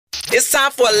It's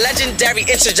time for a legendary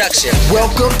introduction.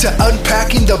 Welcome to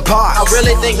Unpacking the Box. I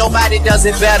really think nobody does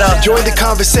it better. Join the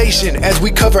conversation as we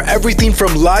cover everything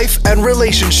from life and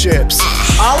relationships.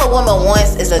 All a woman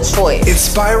wants is a choice.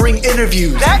 Inspiring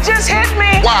interviews. That just hit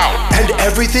me. Wow. And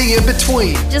everything in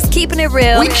between. Just keeping it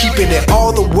real. We keeping it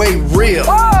all the way real.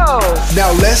 Whoa.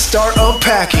 Now let's start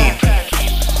unpacking.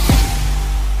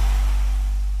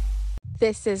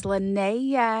 This is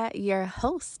Linnea, your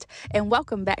host, and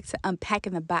welcome back to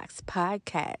Unpacking the Box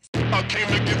podcast. I came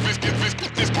to get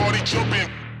this party jumping.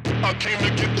 I came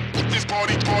to get this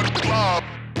party live.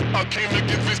 I came to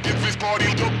get this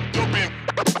party jumping.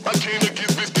 I came to get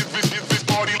this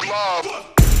party live.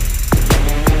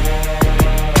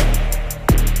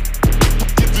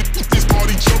 Get this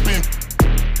party jumping.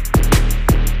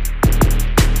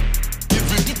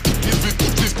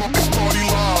 Get this party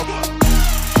live.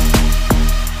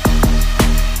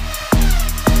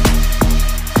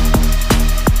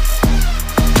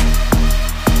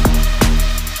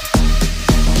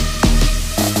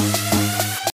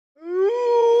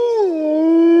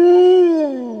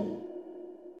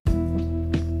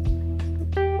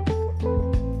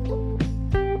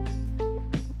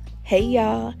 Hey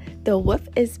y'all, the Wolf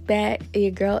is back.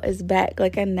 Your girl is back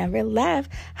like I never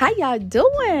left. How y'all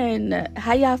doing?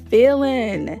 How y'all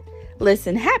feeling?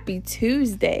 Listen, happy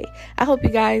Tuesday. I hope you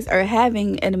guys are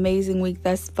having an amazing week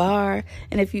thus far.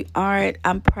 And if you aren't,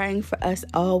 I'm praying for us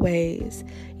always.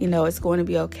 You know, it's going to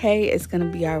be okay. It's going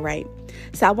to be all right.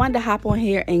 So I wanted to hop on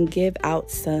here and give out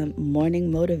some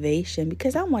morning motivation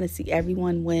because I want to see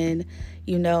everyone win.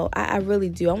 You know, I really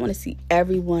do. I want to see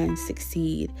everyone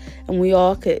succeed. And we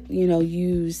all could,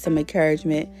 use some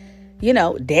encouragement,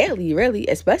 daily, really,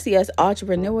 especially as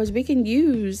entrepreneurs. We can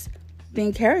use the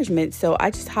encouragement. So I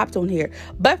just hopped on here.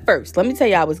 But first, let me tell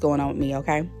y'all what's going on with me,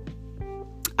 okay?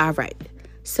 All right.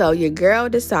 So your girl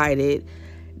decided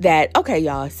that, okay,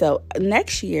 y'all. So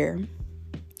next year,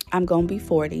 I'm going to be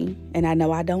 40. And I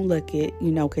know I don't look it,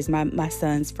 because my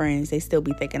son's friends, they still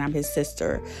be thinking I'm his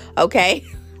sister, okay?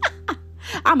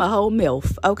 I'm a whole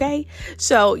MILF, okay?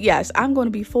 So, yes, I'm going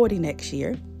to be 40 next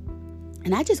year.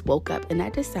 And I just woke up and I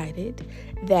decided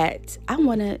that I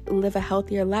want to live a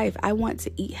healthier life. I want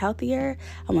to eat healthier.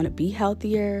 I want to be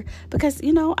healthier because,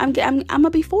 I'm going to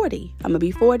be 40. I'm going to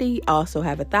be 40. I also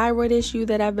have a thyroid issue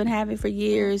that I've been having for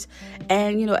years.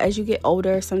 And, as you get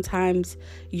older, sometimes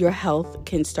your health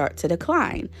can start to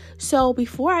decline. So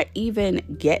before I even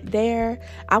get there,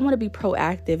 I want to be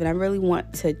proactive and I really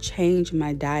want to change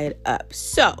my diet up.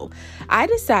 So I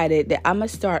decided that I'm going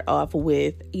to start off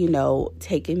with,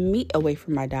 taking meat away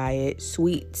from my diet,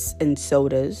 sweets and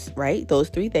sodas, right? Those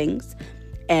three things.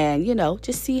 And,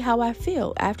 just see how I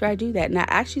feel after I do that. And I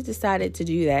actually decided to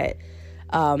do that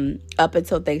up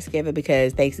until Thanksgiving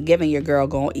because Thanksgiving your girl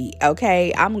gonna eat,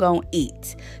 okay? I'm gonna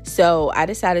eat. So I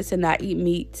decided to not eat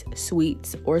meat,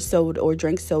 sweets, or soda or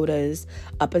drink sodas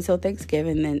up until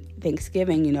Thanksgiving. Then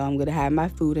Thanksgiving, I'm gonna have my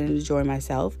food and enjoy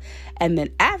myself. And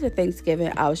then after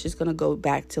Thanksgiving, I was just gonna go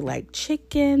back to like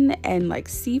chicken and like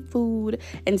seafood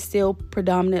and still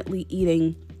predominantly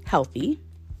eating healthy.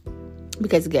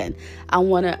 Because again, I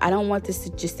don't want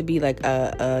this to be like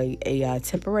a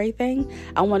temporary thing.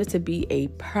 I want it to be a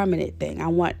permanent thing. I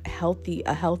want a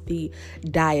healthy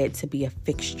diet to be a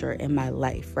fixture in my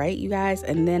life, right, you guys?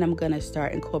 And then I'm gonna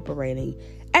start incorporating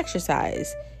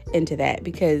exercise into that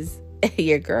because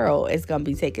your girl is gonna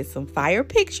be taking some fire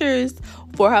pictures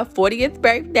for her 40th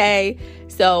birthday.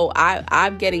 So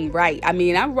I'm getting right. I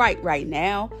mean, I'm right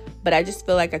now. But I just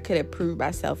feel like I could improve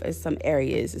myself in some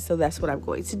areas. So that's what I'm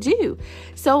going to do.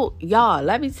 So, y'all,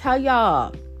 let me tell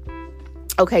y'all.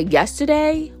 Okay,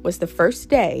 yesterday was the first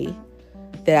day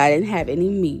that I didn't have any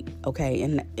meat. Okay,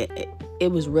 and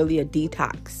it was really a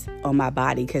detox on my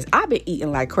body because I've been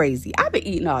eating like crazy. I've been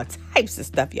eating all types of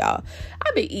stuff, y'all.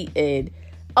 I've been eating,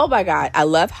 oh my God, I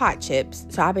love hot chips.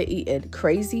 So I've been eating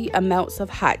crazy amounts of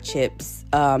hot chips,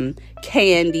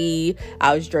 candy.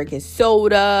 I was drinking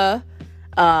soda.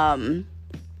 I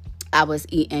was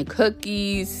eating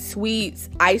cookies, sweets,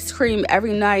 ice cream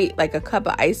every night, like a cup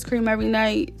of ice cream every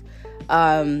night.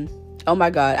 Oh my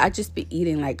God, I just be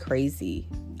eating like crazy.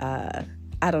 I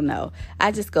don't know.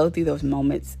 I just go through those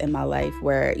moments in my life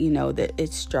where, that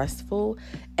it's stressful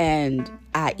and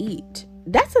I eat.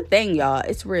 That's a thing, y'all.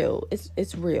 It's real.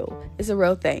 It's real. It's a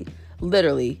real thing.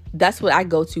 Literally, that's what I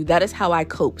go to. That is how I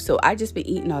cope. So I just been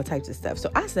eating all types of stuff. So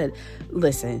I said,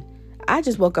 listen, I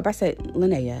just woke up. I said,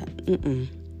 Linnea,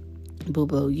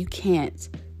 boo-boo, you can't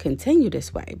continue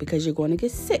this way because you're going to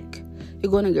get sick.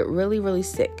 You're going to get really, really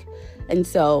sick. And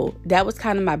so that was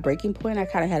kind of my breaking point. I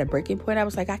kind of had a breaking point. I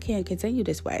was like, I can't continue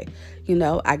this way. You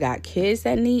know, I got kids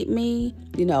that need me.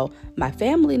 You know, my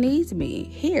family needs me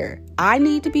here. I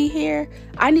need to be here.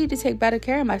 I need to take better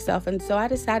care of myself. And so I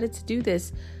decided to do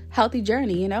this healthy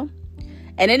journey, you know.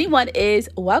 And anyone is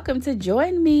welcome to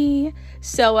join me.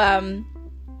 So,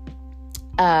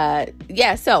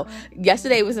 so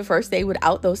yesterday was the first day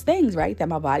without those things, right? That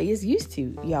my body is used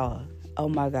to, y'all. Oh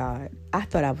my God. I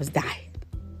thought I was dying.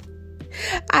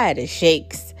 I had the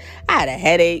shakes. I had a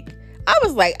headache. I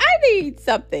was like, I need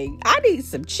something. I need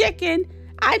some chicken.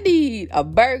 I need a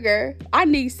burger. I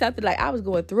need something. Like, I was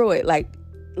going through it. Like,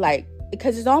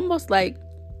 because it's almost like,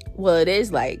 well, it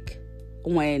is like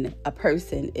when a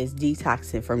person is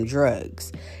detoxing from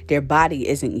drugs, their body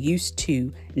isn't used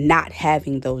to not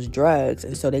having those drugs.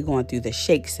 And so they're going through the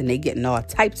shakes and they're getting all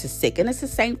types of sick. And it's the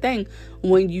same thing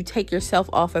when you take yourself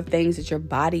off of things that your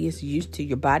body is used to.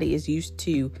 Your body is used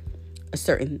to a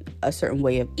certain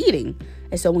way of eating.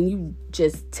 And so when you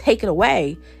just take it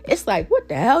away, it's like, what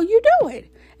the hell are you doing?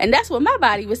 And that's what my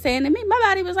body was saying to me. My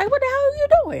body was like, what the hell are you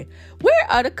doing? Where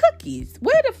are the cookies?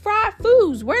 Where are the fried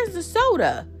foods? Where's the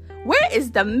soda? Where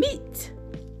is the meat?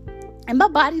 And my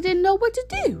body didn't know what to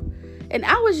do. And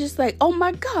I was just like, oh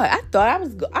my God, I thought I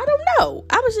don't know.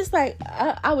 I was just like,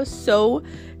 I was so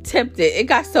tempted. It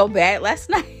got so bad last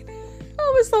night.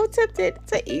 I was so tempted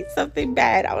to eat something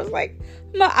bad. I was like,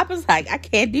 I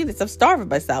can't do this. I'm starving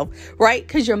myself, right?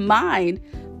 Because your mind,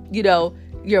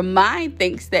 your mind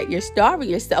thinks that you're starving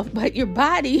yourself, but your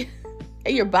body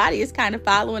is kind of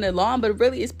following along, but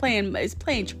really it's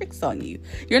playing tricks on you.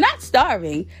 You're not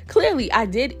starving. Clearly, I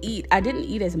didn't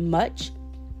eat as much.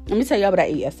 Let me tell y'all what I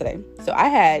ate yesterday. So I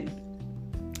had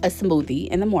a smoothie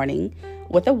in the morning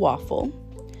with a waffle.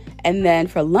 And then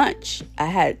for lunch, I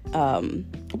had,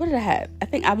 what did I have?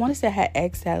 I want to say I had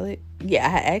egg salad. Yeah, I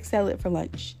had egg salad for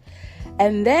lunch.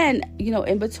 And then,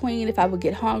 in between, if I would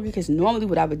get hungry, because normally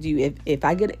what I would do if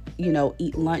I get,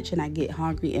 eat lunch and I get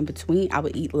hungry in between, I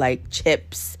would eat like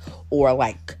chips or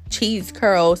like cheese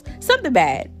curls, something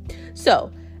bad.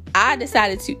 So I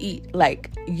decided to eat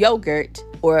like yogurt,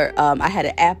 or I had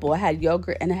an apple. I had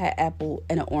yogurt and I had apple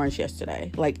and an orange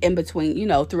yesterday. Like in between,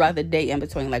 throughout the day in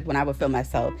between, like when I would feel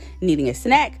myself needing a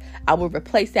snack, I would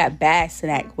replace that bad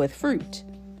snack with fruit.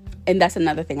 And that's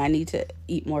another thing. I need to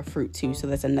eat more fruit too. So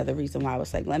that's another reason why I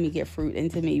was like, let me get fruit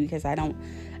into me, because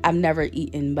I've never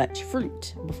eaten much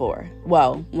fruit before.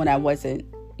 Well, when I wasn't,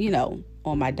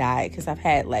 on my diet, because I've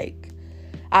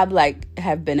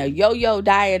been a yo-yo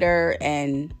dieter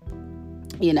and,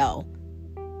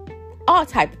 all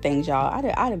type of things, y'all.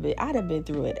 I'd have been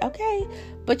through it. Okay.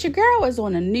 But your girl was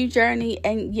on a new journey,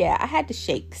 and yeah, I had the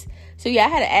shakes. So yeah, I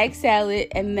had an egg salad,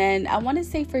 and then I want to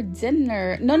say for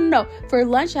dinner, no, for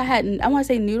lunch I want to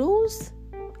say noodles.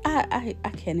 I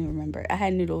can't even remember. I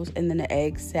had noodles and then an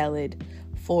egg salad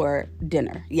for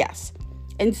dinner. Yes.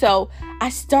 And so I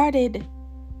started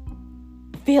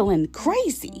feeling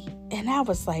crazy, and I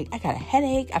was like, I got a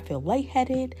headache. I feel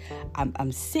lightheaded.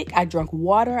 I'm sick. I drank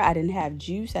water. I didn't have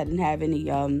juice. I didn't have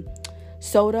any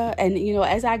soda. And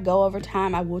as I go over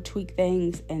time, I will tweak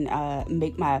things and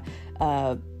make my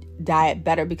diet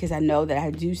better, because I know that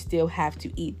I do still have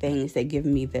to eat things that give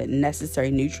me the necessary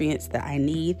nutrients that I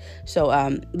need. So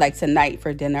like tonight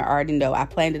for dinner, I already know I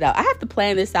planned it out. I have to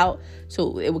plan this out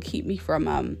so it will keep me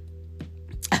from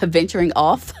venturing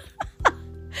off.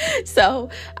 So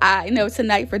I know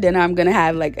tonight for dinner I'm gonna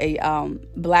have like a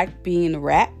black bean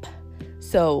wrap.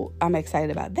 So I'm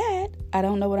excited about that. I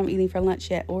don't know what I'm eating for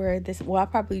lunch yet, or this. Well, I'll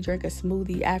probably drink a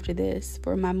smoothie after this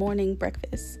for my morning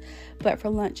breakfast. But for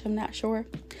lunch, I'm not sure.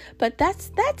 But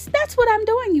that's what I'm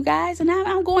doing, you guys. And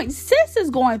I'm going. Sis is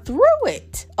going through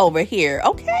it over here.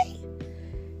 Okay.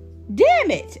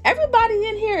 Damn it! Everybody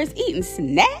in here is eating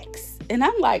snacks, and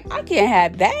I'm like, I can't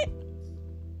have that.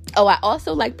 Oh, I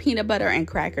also like peanut butter and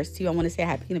crackers too. I want to say I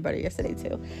had peanut butter yesterday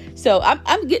too. So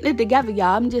I'm getting it together,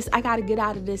 y'all. I gotta get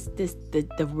out of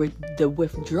the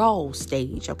withdrawal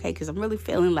stage, okay? Because I'm really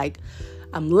feeling like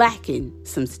I'm lacking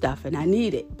some stuff and I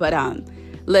need it. But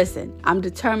listen, I'm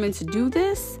determined to do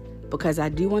this because I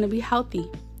do want to be healthy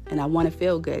and I want to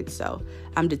feel good. So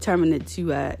I'm determined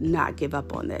to not give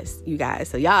up on this, you guys.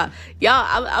 So y'all,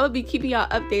 I'm gonna be keeping y'all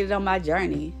updated on my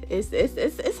journey.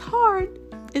 It's hard.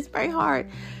 It's very hard.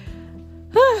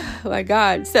 Oh my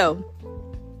God. So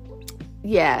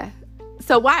yeah.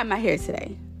 So why am I here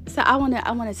today? So I want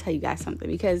to tell you guys something,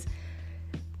 because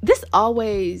this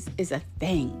always is a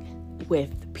thing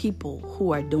with people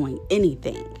who are doing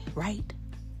anything, right?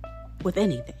 With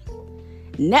anything.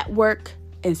 Network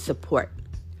and support.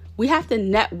 We have to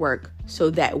network so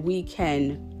that we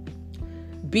can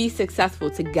be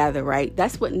successful together, right?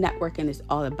 That's what networking is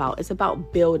all about. It's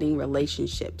about building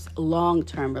relationships,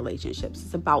 long-term relationships.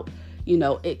 It's about,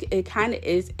 it kind of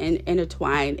is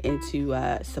intertwined into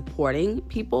supporting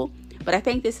people. But I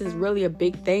think this is really a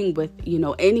big thing with,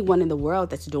 anyone in the world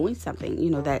that's doing something,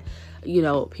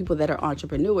 people that are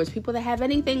entrepreneurs, people that have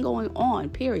anything going on,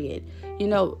 period.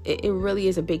 It really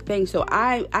is a big thing. So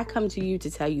I come to you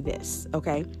to tell you this,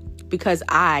 okay? Because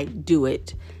I do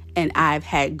it and I've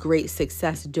had great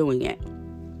success doing it.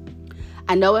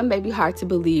 I know it may be hard to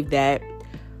believe that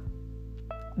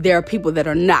there are people that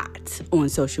are not on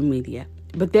social media,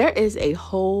 but there is a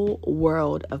whole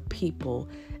world of people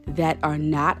that are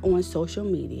not on social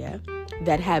media,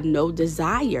 that have no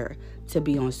desire to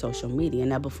be on social media.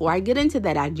 Now, before I get into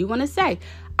that, I do want to say,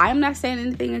 I'm not saying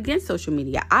anything against social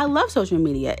media. I love social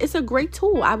media. It's a great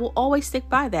tool. I will always stick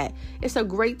by that. It's a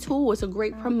great tool. It's a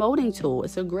great promoting tool.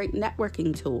 It's a great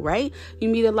networking tool, right? You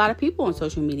meet a lot of people on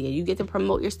social media. You get to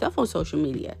promote your stuff on social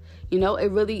media.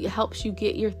 It really helps you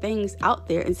get your things out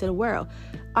there into the world.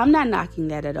 I'm not knocking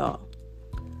that at all.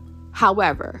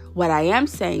 However, what I am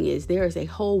saying is there is a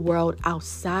whole world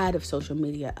outside of social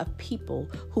media of people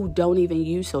who don't even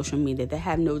use social media, that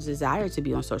have no desire to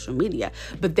be on social media,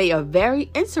 but they are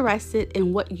very interested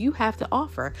in what you have to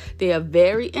offer. They are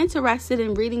very interested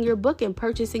in reading your book and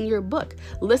purchasing your book,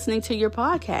 listening to your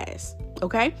podcast.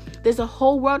 Okay, there's a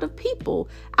whole world of people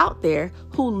out there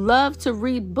who love to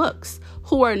read books,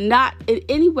 who are not in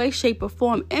any way, shape, or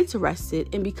form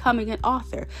interested in becoming an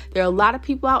author. There are a lot of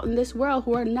people out in this world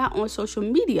who are not on social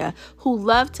media, who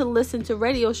love to listen to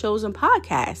radio shows and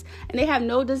podcasts, and they have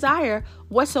no desire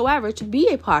whatsoever to be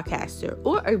a podcaster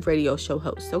or a radio show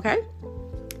host. Okay.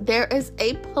 There is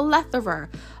a plethora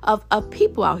of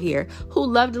people out here who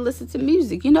love to listen to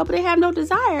music, but they have no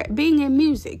desire being in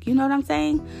music. You know what I'm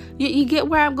saying? You get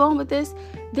where I'm going with this?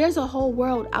 There's a whole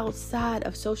world outside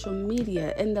of social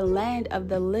media in the land of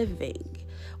the living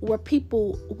where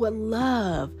people would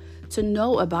love to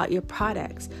know about your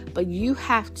products, but you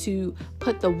have to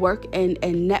put the work and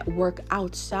network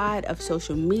outside of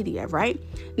social media, right?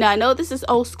 Now, I know this is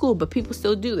old school, but people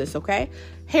still do this, okay?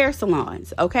 Hair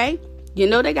salons, okay?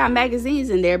 They got magazines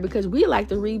in there because we like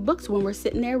to read books when we're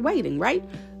sitting there waiting, right?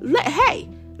 Hey,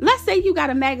 let's say you got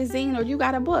a magazine or you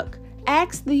got a book.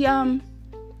 Ask the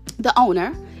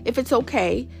owner if it's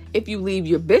okay if you leave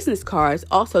your business cards.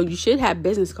 Also, you should have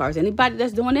business cards. Anybody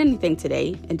that's doing anything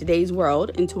today, in today's world,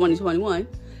 in 2021,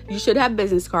 you should have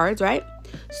business cards, right?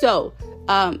 So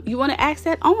you want to ask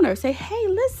that owner, say, hey,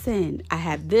 listen, I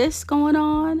have this going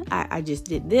on. I just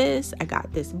did this. I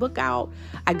got this book out.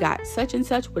 I got such and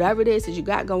such, whatever it is that you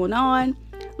got going on.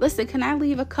 Listen, can I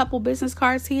leave a couple business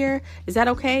cards here? Is that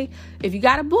okay? If you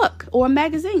got a book or a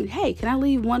magazine, hey, can I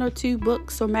leave 1 or 2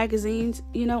 books or magazines,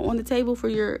 on the table for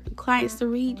your clients to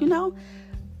read?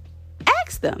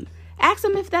 Ask them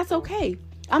if that's okay.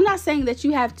 I'm not saying that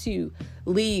you have to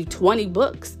leave 20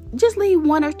 books. Just leave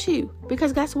 1 or 2,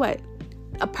 because guess what?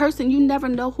 A person, you never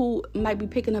know who might be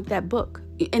picking up that book.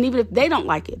 And even if they don't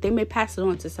like it, they may pass it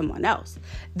on to someone else.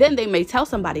 Then they may tell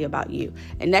somebody about you.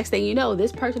 And next thing you know,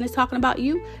 this person is talking about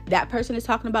you. That person is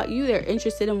talking about you. They're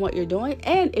interested in what you're doing.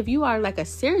 And if you are like a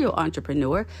serial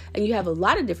entrepreneur and you have a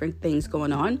lot of different things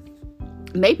going on,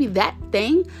 maybe that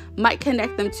thing might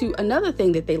connect them to another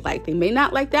thing that they like. They may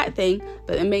not like that thing,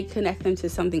 but it may connect them to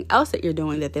something else that you're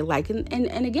doing that they like. And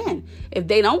again, if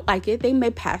they don't like it, they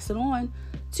may pass it on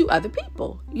to other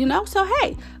people, So,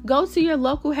 hey, go to your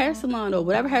local hair salon or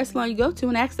whatever hair salon you go to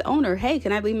and ask the owner, hey,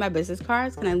 can I leave my business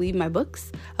cards? Can I leave my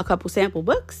books? A couple sample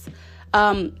books.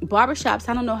 Barbershops,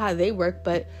 I don't know how they work,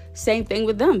 but same thing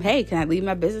with them. Hey, can I leave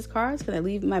my business cards? Can I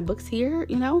leave my books here?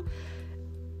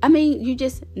 I mean, you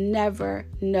just never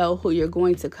know who you're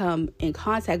going to come in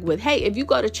contact with. Hey, if you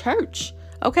go to church,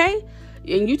 okay,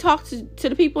 and you talk to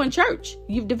the people in church,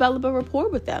 you've developed a rapport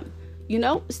with them.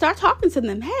 Start talking to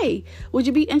them. Hey, would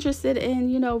you be interested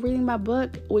in, reading my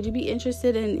book? Would you be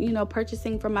interested in,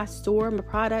 purchasing from my store, my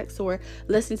products, or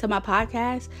listening to my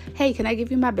podcast? Hey, can I give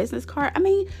you my business card? I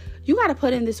mean, you got to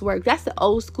put in this work. That's the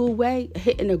old school way,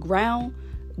 hitting the ground,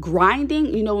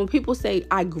 grinding. When people say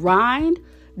I grind,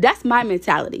 that's my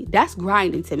mentality. That's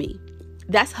grinding to me.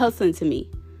 That's hustling to me.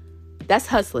 That's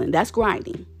hustling. That's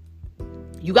grinding.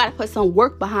 You got to put some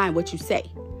work behind what you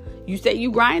say. You say you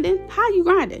grinding? How you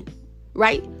grinding?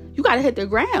 Right? You got to hit the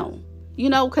ground,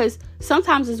 because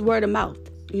sometimes it's word of mouth.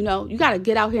 You got to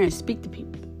get out here and speak to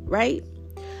people, right?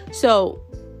 So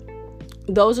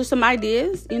those are some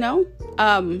ideas,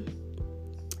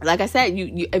 Like I said,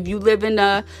 you if you live in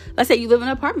let's say you live in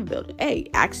an apartment building, hey,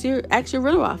 ask your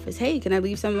rental office, hey, can I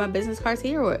leave some of my business cards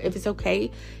here? Or if it's okay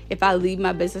if I leave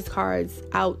my business cards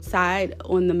outside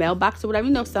on the mailbox or whatever.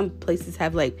 You know, some places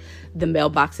have like the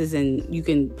mailboxes and you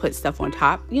can put stuff on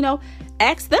top. You know,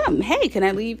 ask them, hey, can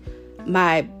I leave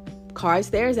my cards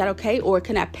there? Is that okay? Or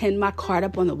can I pin my card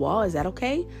up on the wall? Is that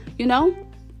okay? You know,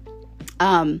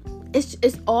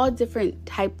 it's all different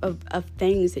type of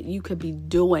things that you could be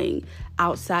doing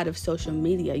outside of social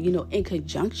media, you know, in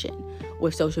conjunction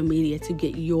with social media to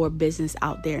get your business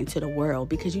out there into the world,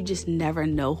 because you just never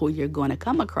know who you're going to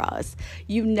come across.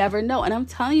 You never know. And I'm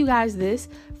telling you guys this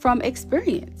from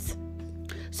experience.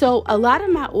 So a lot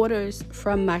of my orders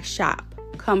from my shop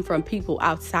come from people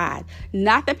outside.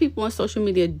 Not that people on social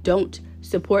media don't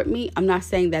support me. I'm not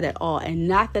saying that at all. And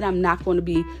not that I'm not going to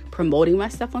be promoting my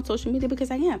stuff on social media,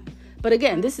 because I am. But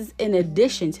again, this is in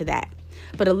addition to that.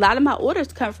 But a lot of my orders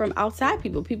come from outside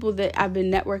people that I've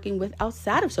been networking with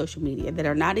outside of social media that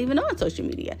are not even on social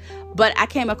media. But I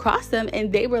came across them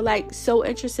and they were like so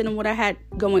interested in what I had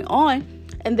going on.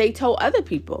 And they told other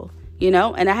people, you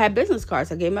know, and I had business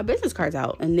cards. I gave my business cards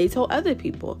out and they told other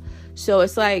people. So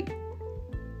it's like,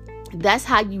 that's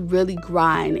how you really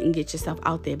grind and get yourself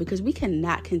out there, because we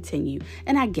cannot continue.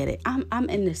 And I get it. I'm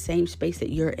in the same space that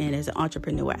you're in as an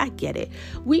entrepreneur. I get it.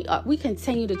 We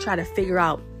continue to try to figure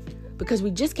out, because we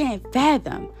just can't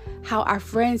fathom how our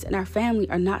friends and our family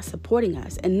are not supporting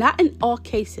us. And not in all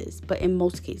cases, but in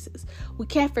most cases. We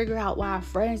can't figure out why our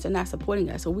friends are not supporting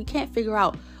us. Or we can't figure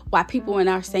out why people in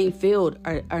our same field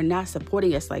are not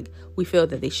supporting us like we feel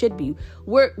that they should be.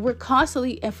 We're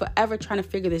constantly and forever trying to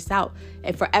figure this out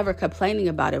and forever complaining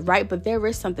about it, right? But there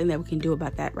is something that we can do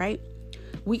about that, right?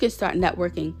 We can start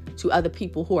networking to other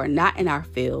people who are not in our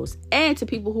fields and to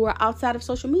people who are outside of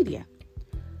social media,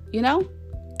 you know?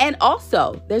 And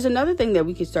also, there's another thing that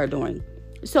we can start doing.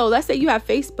 So let's say you have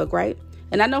Facebook, right?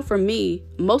 And I know for me,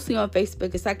 mostly on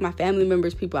Facebook, it's like my family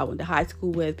members, people I went to high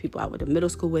school with, people I went to middle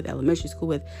school with, elementary school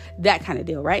with, that kind of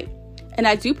deal, right? And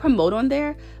I do promote on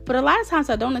there, but a lot of times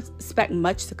I don't expect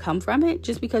much to come from it,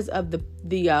 just because of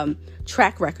the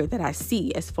track record that I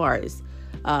see as far as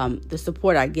the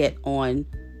support I get on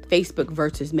Facebook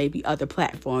versus maybe other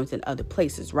platforms and other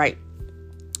places, right?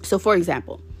 So for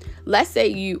example, let's say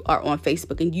you are on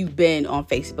Facebook and you've been on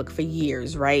Facebook for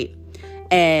years, right?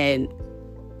 And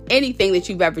anything that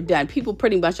you've ever done, people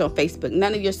pretty much on Facebook,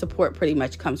 none of your support pretty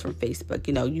much comes from Facebook.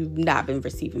 You know, you've not been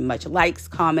receiving much likes,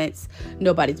 comments.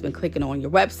 Nobody's been clicking on your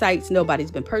websites.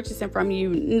 Nobody's been purchasing from you.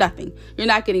 Nothing. You're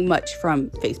not getting much from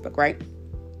Facebook, right?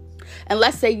 And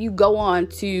let's say you go on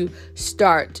to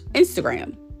start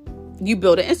Instagram. You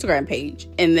build an Instagram page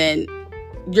and then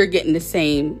you're getting the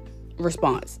same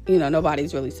response. You know,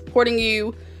 nobody's really supporting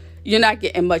you. You're not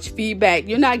getting much feedback.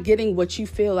 You're not getting what you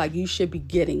feel like you should be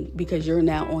getting because you're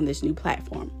now on this new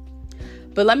platform.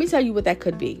 But let me tell you what that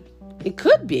could be. It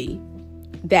could be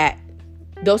that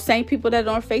those same people that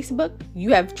are on Facebook,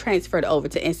 you have transferred over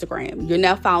to Instagram. You're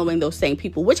now following those same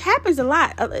people, which happens a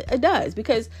lot. It does,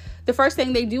 because the first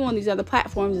thing they do on these other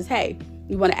platforms is, hey,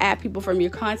 you want to add people from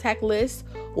your contact list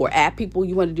or add people.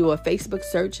 You want to do a Facebook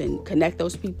search and connect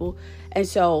those people. And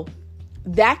so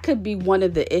that could be one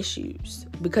of the issues,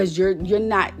 because you're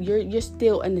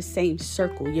still in the same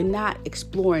circle. You're not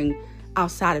exploring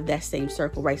outside of that same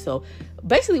circle, right? So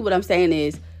basically what I'm saying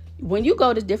is, when you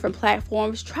go to different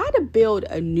platforms, try to build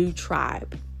a new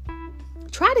tribe.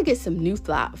 Try to get some new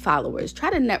followers. Try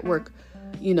to network,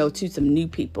 you know, to some new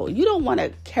people. You don't want to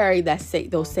carry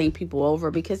those same people over,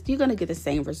 because you're going to get the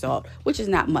same result, which is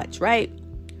not much, right?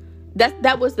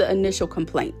 That was the initial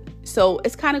complaint. So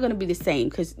it's kind of going to be the same,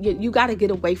 because you got to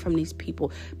get away from these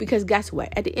people, because guess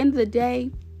what? At the end of the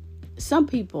day, some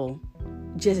people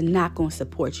just not going to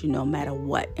support you no matter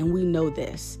what. And we know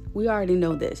this. We already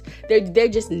know this. They're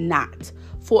just not,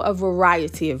 for a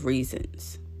variety of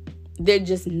reasons. They're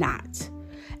just not.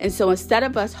 And so instead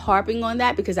of us harping on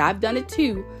that, because I've done it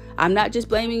too, I'm not just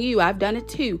blaming you, I've done it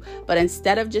too. But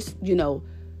instead of just, you know,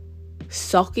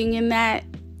 sulking in that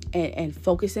and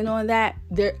focusing on that,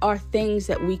 there are things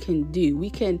that we can do. We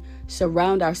can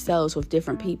surround ourselves with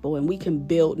different people, and we can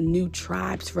build new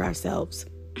tribes for ourselves.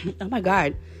 Oh my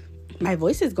God, my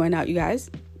voice is going out, you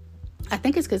guys. I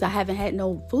think it's because I haven't had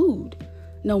no food,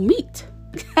 no meat.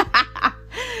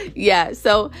 Yeah,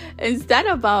 so instead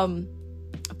of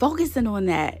focusing on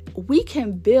that, we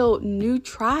can build new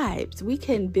tribes. We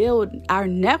can build our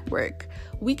network.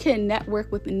 We can network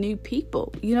with the new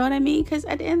people. You know what I mean? Because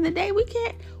at the end of the day, we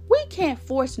can't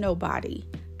force nobody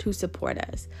to support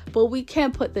us, but we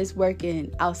can put this work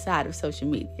in outside of social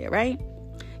media, right?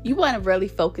 You want to really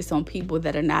focus on people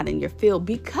that are not in your field,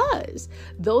 because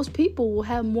those people will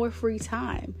have more free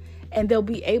time and they'll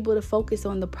be able to focus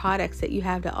on the products that you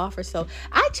have to offer. So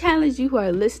I challenge you who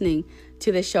are listening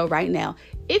to this show right now.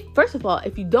 First of all,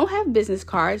 if you don't have business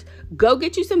cards, go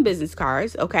get you some business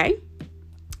cards, okay?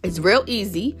 It's real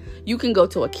easy. You can go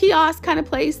to a kiosk kind of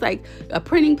place, like a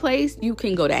printing place. You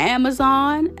can go to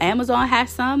Amazon. Amazon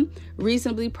has some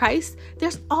reasonably priced.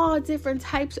 There's all different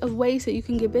types of ways that you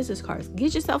can get business cards.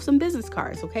 Get yourself some business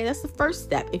cards, okay? That's the first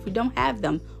step if you don't have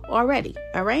them already,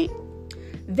 all right?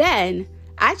 Then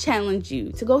I challenge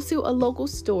you to go to a local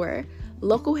store,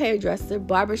 local hairdresser,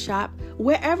 barbershop,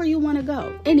 wherever you want to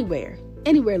go, anywhere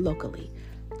locally,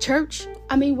 church,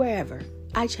 wherever.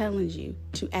 I challenge you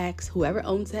to ask whoever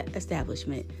owns that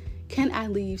establishment, can I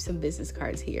leave some business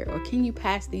cards here? Or can you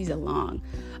pass these along?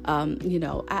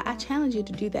 I challenge you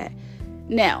to do that.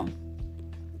 Now,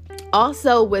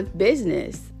 also with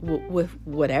business, with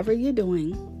whatever you're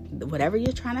doing, whatever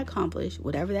you're trying to accomplish,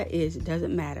 whatever that is, it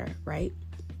doesn't matter, right?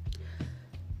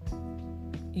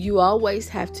 You always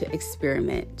have to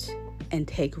experiment and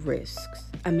take risks.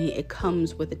 It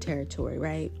comes with the territory,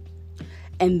 right?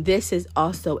 And this is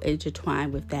also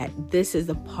intertwined with that. This is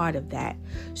a part of that.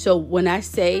 So when I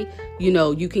say,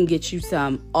 you can get you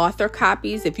some author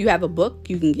copies. If you have a book,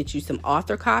 you can get you some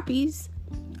author copies.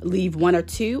 Leave 1 or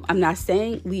 2. I'm not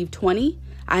saying leave 20.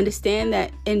 I understand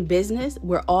that in business,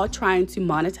 we're all trying to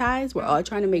monetize. We're all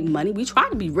trying to make money. We try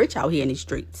to be rich out here in these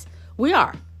streets. We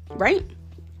are, right?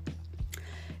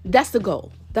 That's the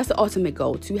goal. That's the ultimate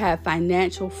goal, to have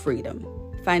financial freedom,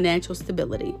 financial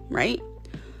stability, right?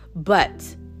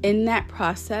 But in that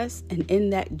process and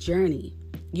in that journey,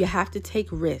 you have to take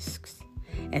risks.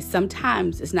 And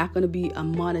sometimes it's not going to be a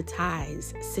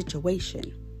monetized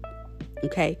situation.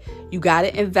 Okay? You got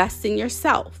to invest in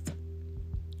yourself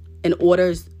in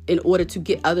order to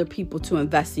get other people to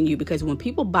invest in you. Because when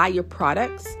people buy your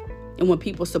products and when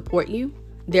people support you,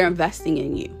 they're investing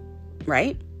in you,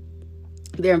 right?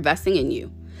 They're investing in you.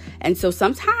 And so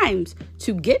sometimes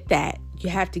to get that, you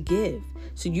have to give.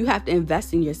 So you have to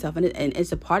invest in yourself. And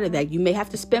it's a part of that. You may have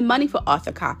to spend money for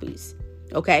author copies,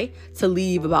 okay? To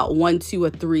leave about 1, 2, or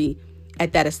 3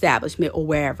 at that establishment or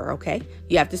wherever, okay?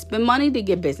 You have to spend money to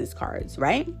get business cards,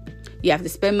 right? You have to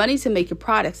spend money to make your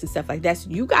products and stuff like that. So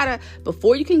you gotta,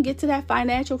 before you can get to that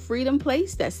financial freedom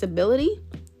place, that stability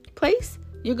place,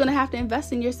 you're gonna have to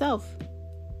invest in yourself.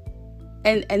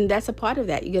 And that's a part of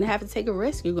that. You're going to have to take a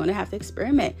risk. You're going to have to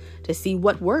experiment to see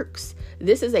what works.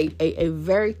 This is a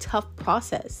very tough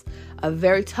process, a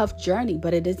very tough journey,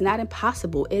 but it is not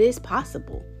impossible. It is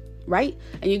possible, right?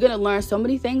 And you're going to learn so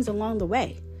many things along the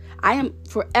way. I am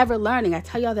forever learning. I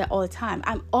tell y'all that all the time.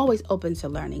 I'm always open to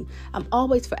learning. I'm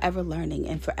always forever learning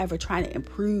and forever trying to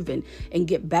improve and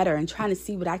get better and trying to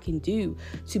see what I can do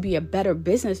to be a better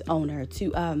business owner,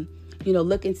 to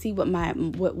look and see what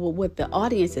the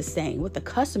audience is saying, what the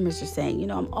customers are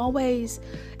saying. I'm always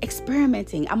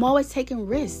experimenting. I'm always taking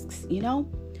risks,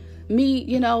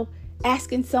 Me,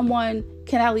 asking someone,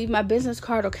 can I leave my business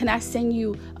card or can I send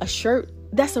you a shirt?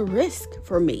 That's a risk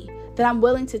for me that I'm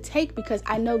willing to take because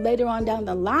I know later on down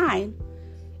the line,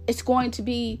 it's going to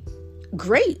be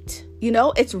great.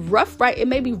 It's rough, right? It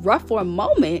may be rough for a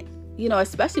moment,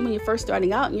 especially when you're first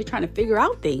starting out and you're trying to figure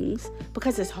out things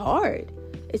because it's hard.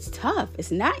 It's tough.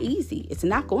 It's not easy. It's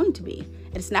not going to be.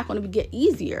 And it's not going to get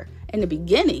easier in the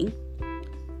beginning,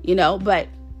 but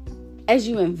as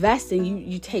you invest and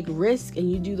you take risk and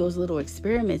you do those little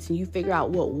experiments and you figure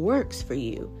out what works for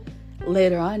you,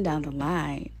 later on down the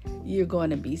line, you're going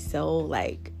to be so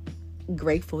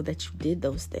grateful that you did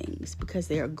those things because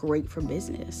they are great for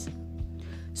business.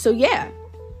 So yeah,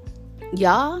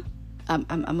 y'all, I'm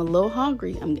a little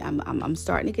hungry. I'm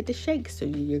starting to get the shakes. So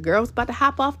your girl's about to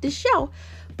hop off the show.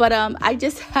 But I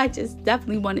just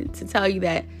definitely wanted to tell you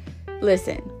that,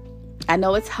 listen, I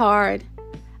know it's hard.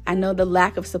 I know the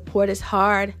lack of support is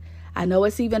hard. I know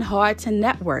it's even hard to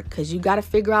network because you got to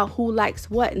figure out who likes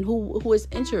what and who is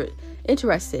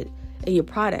interested in your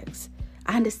products.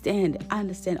 I understand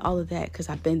all of that because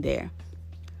I've been there.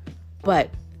 But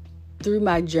through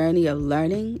my journey of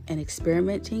learning and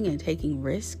experimenting and taking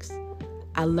risks,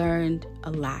 I learned a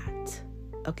lot,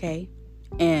 okay?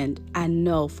 And I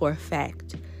know for a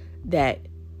fact that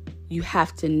you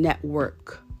have to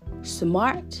network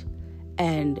smart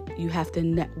and you have to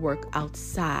network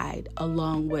outside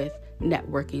along with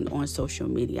networking on social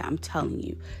media. I'm telling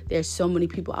you, there's so many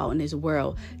people out in this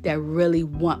world that really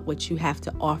want what you have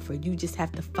to offer. You just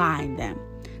have to find them,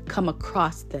 come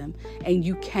across them, and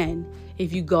you can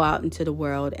if you go out into the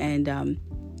world and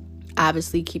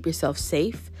obviously keep yourself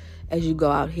safe as you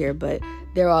go out here, but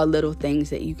there are little things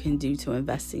that you can do to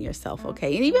invest in yourself,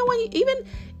 okay? And even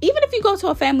if you go to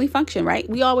a family function, right?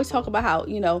 We always talk about how,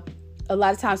 a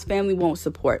lot of times family won't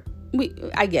support.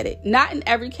 I get it. Not in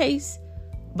every case,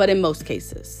 but in most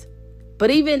cases. But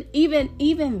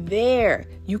even there,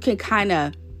 you can kind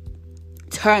of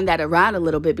turn that around a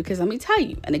little bit, because let me tell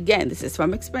you, and again, this is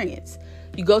from experience.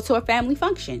 You go to a family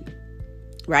function,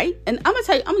 right? And I'm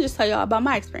gonna just tell y'all about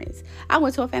my experience. I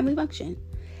went to a family function,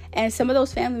 and some of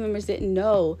those family members didn't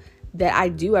know that I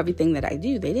do everything that I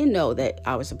do. They didn't know that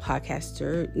I was a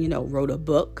podcaster, wrote a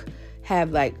book,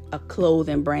 have like a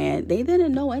clothing brand. They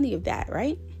didn't know any of that,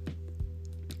 right?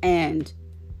 And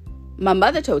my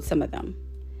mother told some of them,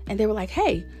 and they were like,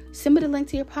 hey, send me the link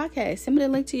to your podcast, send me the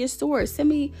link to your store, send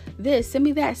me this, send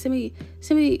me that, send me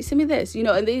this,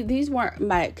 and these weren't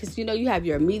because you have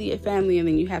your immediate family, and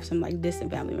then you have some like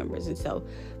distant family members. And so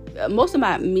most of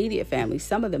my immediate family,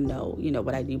 some of them know,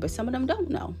 what I do, but some of them don't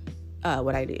know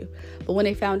what I do. But when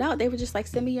they found out, they were just like,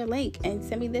 send me your link and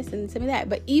send me this and send me that.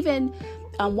 But even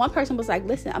one person was like,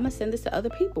 listen, I'm gonna send this to other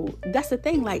people. That's the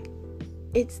thing. Like,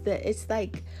 it's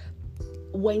like,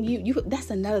 when you that's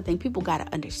another thing people got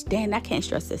to understand. I can't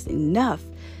stress this enough.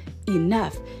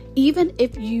 Even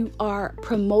if you are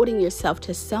promoting yourself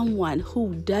to someone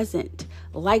who doesn't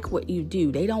like what you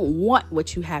do, they don't want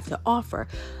what you have to offer,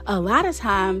 a lot of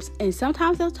times, and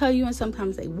sometimes they'll tell you and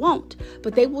sometimes they won't,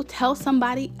 but they will tell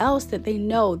somebody else that they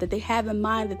know, that they have in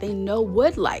mind, that they know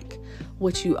would like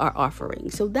what you are offering.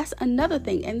 So that's another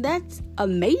thing, and that's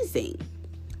amazing,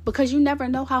 because you never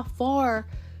know how far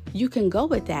you can go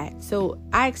with that. So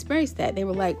I experienced that. They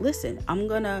were like, listen, I'm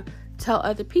going to tell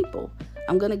other people.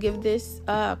 I'm going to give this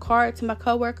card to my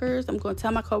coworkers. I'm going to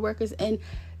tell my coworkers. And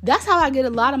that's how I get a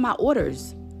lot of my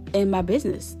orders in my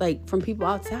business, like from people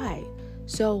outside.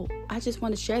 So I just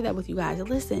want to share that with you guys.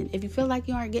 Listen, if you feel like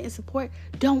you aren't getting support,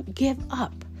 don't give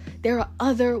up. There are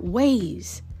other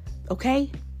ways, okay?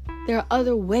 There are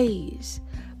other ways.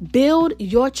 Build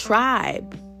your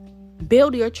tribe.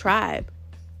 Build your tribe.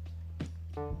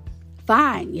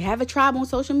 Fine, you have a tribe on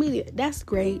social media. That's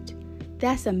great.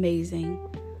 That's amazing.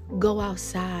 Go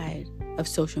outside of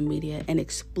social media and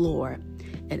explore.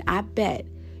 And I bet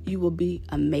you will be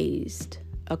amazed.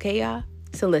 Okay, y'all?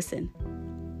 So listen,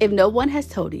 if no one has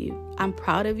told you, I'm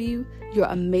proud of you. You're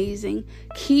amazing.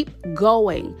 Keep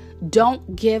going.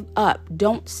 Don't give up.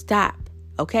 Don't stop.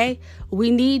 Okay?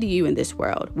 We need you in this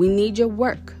world. We need your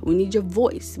work. We need your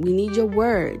voice. We need your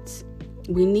words.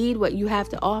 We need what you have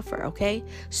to offer, okay?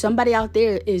 Somebody out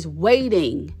there is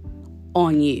waiting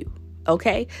on you,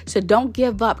 okay? So don't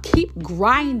give up. Keep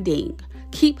grinding.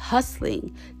 Keep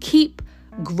hustling. Keep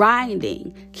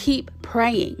grinding. Keep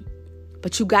praying.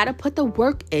 But you got to put the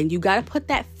work in. You got to put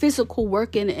that physical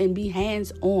work in and be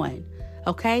hands-on,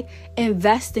 okay?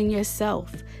 Invest in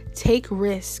yourself. Take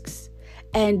risks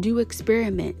and do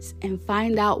experiments and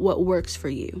find out what works for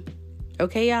you,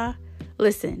 okay, y'all?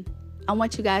 Listen. I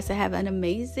want you guys to have an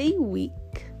amazing week,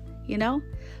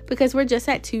 because we're just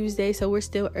at Tuesday, so we're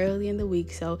still early in the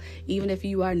week. So even if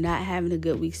you are not having a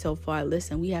good week so far,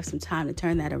 listen, we have some time to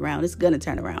turn that around. It's going to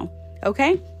turn around,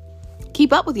 okay?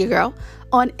 Keep up with your girl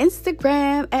on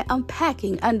Instagram at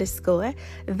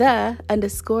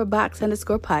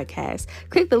unpacking_the_box_podcast.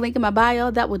 Click the link in my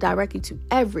bio. That will direct you to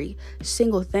every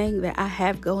single thing that I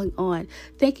have going on.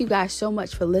 Thank you guys so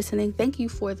much for listening. Thank you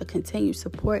for the continued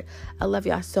support. I love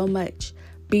y'all so much.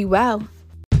 Be well.